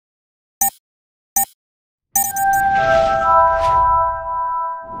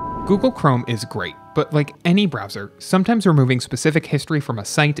Google Chrome is great, but like any browser, sometimes removing specific history from a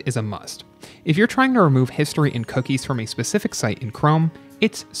site is a must. If you're trying to remove history and cookies from a specific site in Chrome,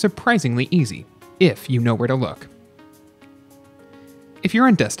 it's surprisingly easy, if you know where to look. If you're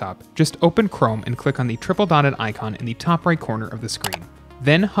on desktop, just open Chrome and click on the triple dotted icon in the top right corner of the screen.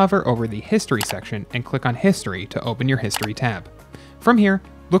 Then hover over the History section and click on History to open your History tab. From here,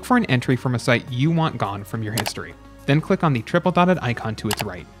 look for an entry from a site you want gone from your history. Then click on the triple dotted icon to its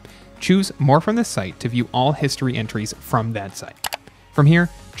right. Choose More from this site to view all history entries from that site. From here,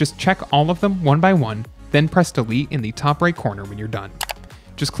 just check all of them one by one, then press Delete in the top right corner when you're done.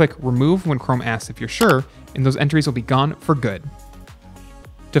 Just click Remove when Chrome asks if you're sure, and those entries will be gone for good.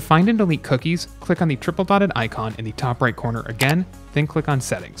 To find and delete cookies, click on the triple dotted icon in the top right corner again, then click on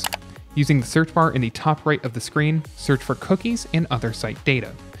Settings. Using the search bar in the top right of the screen, search for cookies and other site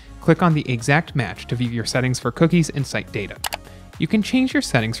data. Click on the exact match to view your settings for cookies and site data. You can change your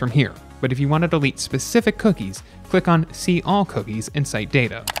settings from here, but if you want to delete specific cookies, click on See All Cookies and Site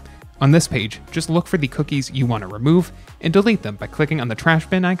Data. On this page, just look for the cookies you want to remove and delete them by clicking on the trash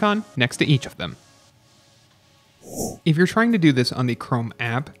bin icon next to each of them. If you're trying to do this on the Chrome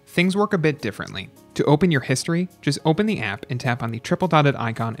app, things work a bit differently. To open your history, just open the app and tap on the triple dotted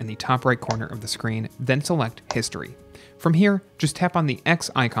icon in the top right corner of the screen, then select History. From here, just tap on the X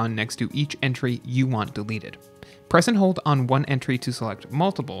icon next to each entry you want deleted. Press and hold on one entry to select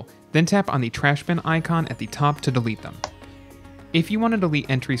multiple, then tap on the trash bin icon at the top to delete them. If you want to delete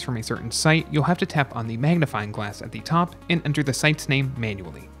entries from a certain site, you'll have to tap on the magnifying glass at the top and enter the site's name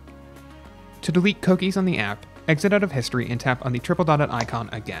manually. To delete cookies on the app, exit out of History and tap on the triple dotted icon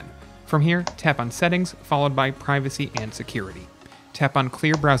again. From here, tap on Settings, followed by Privacy and Security. Tap on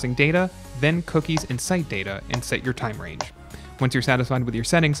Clear Browsing Data, then Cookies and Site Data, and set your time range. Once you're satisfied with your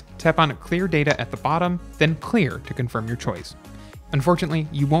settings, tap on Clear Data at the bottom, then Clear to confirm your choice. Unfortunately,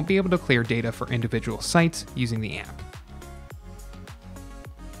 you won't be able to clear data for individual sites using the app.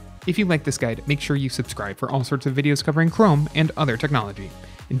 If you like this guide, make sure you subscribe for all sorts of videos covering Chrome and other technology.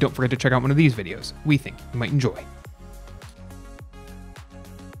 And don't forget to check out one of these videos we think you might enjoy.